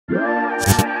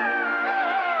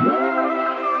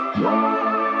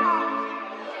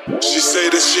She say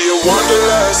that she a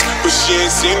wanderlust, but she ain't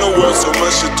seen the world so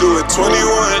much to do at 21.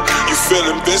 You feel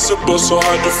invincible, so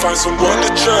hard to find someone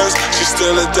to trust. She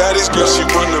still a daddy's girl, she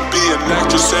wanna be an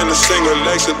actress and a singer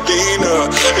like Selena.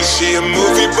 And she a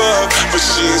movie buff, but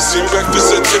she ain't seen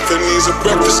Breakfast at Tiffany's or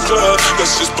Breakfast Club.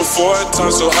 That's just before her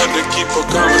time, so hard to keep a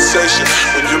conversation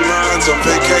when your mind's on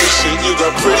vacation. You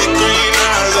got pretty green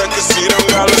eyes, I can see them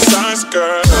dollar signs,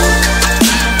 girl.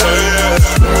 Oh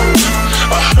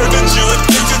yeah, I heard that you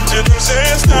addicted to them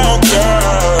Zans now,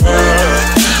 girl.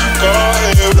 Go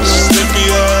ahead with your sleepy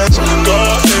ass. Go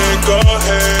ahead, go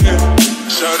ahead.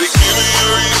 Shawty, give me a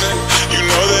reason. You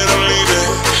know that I'm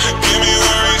leaving. Give me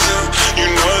a reason. You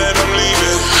know that I'm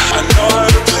leaving. I know how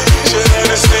to please you, and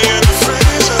it's stay in the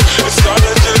freezer. It's all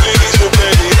at your leisure,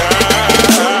 baby.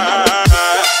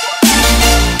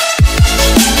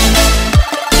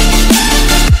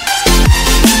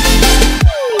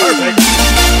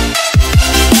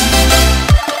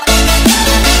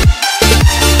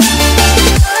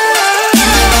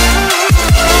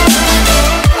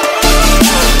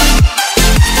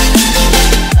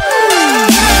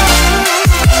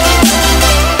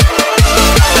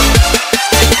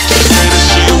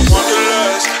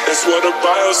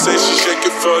 Say she shake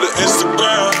it for the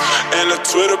Instagram and a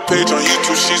Twitter page on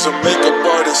YouTube. She's a makeup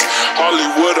artist,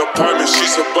 Hollywood apartment.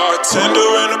 She's a bartender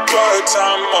and a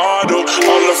part-time model.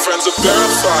 All her friends are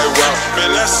verified. Wow,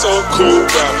 man, that's so cool.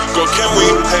 Wow, girl, can we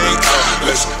hang out?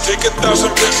 Let's take 1,000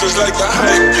 pictures like the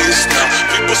hype beast now.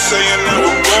 People saying that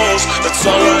we're goals. That's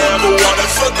all I ever wanted.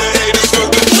 Fuck the haters, fuck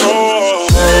the trolls.